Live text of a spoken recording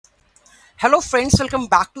Hello friends, welcome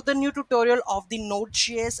back to the new tutorial of the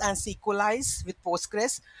node.js and SQLize with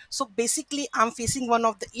Postgres. So basically I'm facing one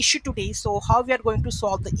of the issue today. So how we are going to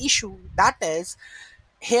solve the issue, that is,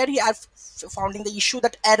 here we are finding the issue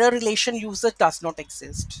that error relation user does not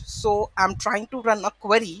exist. So I'm trying to run a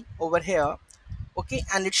query over here, okay,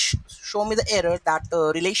 and it show me the error that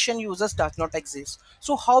the relation users does not exist.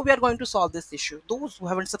 So how we are going to solve this issue? Those who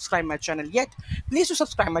haven't subscribed my channel yet, please do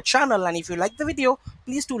subscribe my channel, and if you like the video,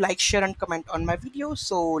 please do like, share and comment on my video.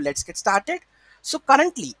 So let's get started. So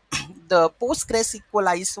currently the Postgres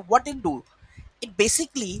equalize, what it do, it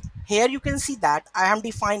basically, here you can see that I am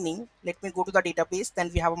defining, let me go to the database,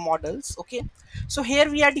 then we have models, okay. So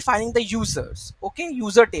here we are defining the users, okay,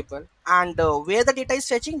 user table, and where the data is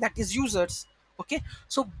fetching, that is users, okay.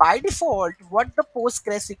 So by default what the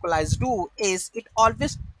Postgres equalize do is it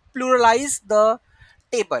always pluralize the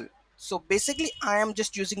table. So basically I am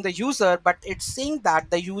just using the user, but it's saying that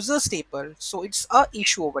the users table, so it's a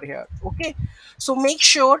issue over here, okay. So make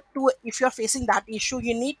sure to, if you're facing that issue,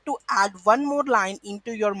 you need to add one more line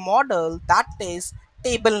into your model, that is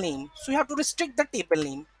table name. So you have to restrict the table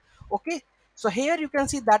name, okay. So here you can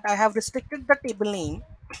see that I have restricted the table name,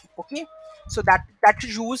 okay. So that should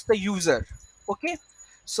use the user, okay.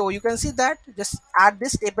 So you can see that, just add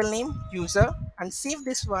this table name user and save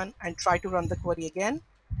this one and try to run the query again.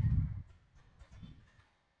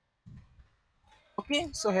 Okay,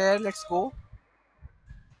 so here let's go.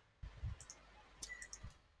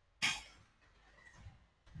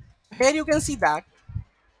 Here you can see that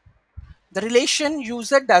the relation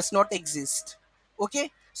user does not exist,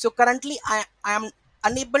 okay. So currently I am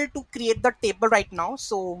unable to create the table right now.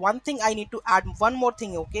 So one thing I need to add one more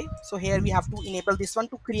thing, okay. So here we have to enable this one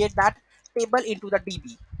to create that table into the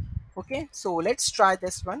DB, okay. So let's try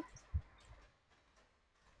this one.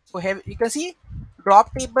 So here you can see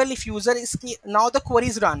drop table if user is key. Now the query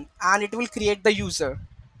is run and it will create the user,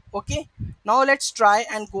 okay. Now let's try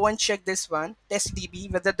and go and check this one, test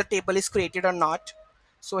DB, whether the table is created or not.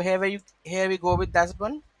 So here we go with that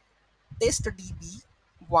one, test DB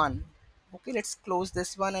one, okay. Let's close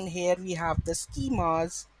this one, and here we have the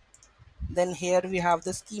schemas, then here we have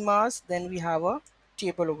the schemas, then we have a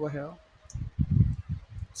table over here.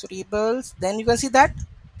 So tables, then you can see that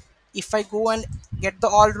if I go and get the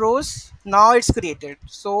all rows, now it's created.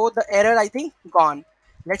 So the error, I think, gone.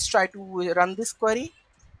 Let's try to run this query.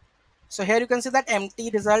 So here you can see that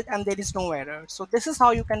empty result and there is no error. So this is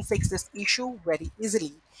how you can fix this issue very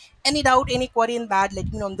easily. Any doubt, any query in that, let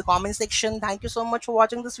me know in the comment section. Thank you so much for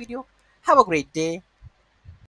watching this video. Have a great day.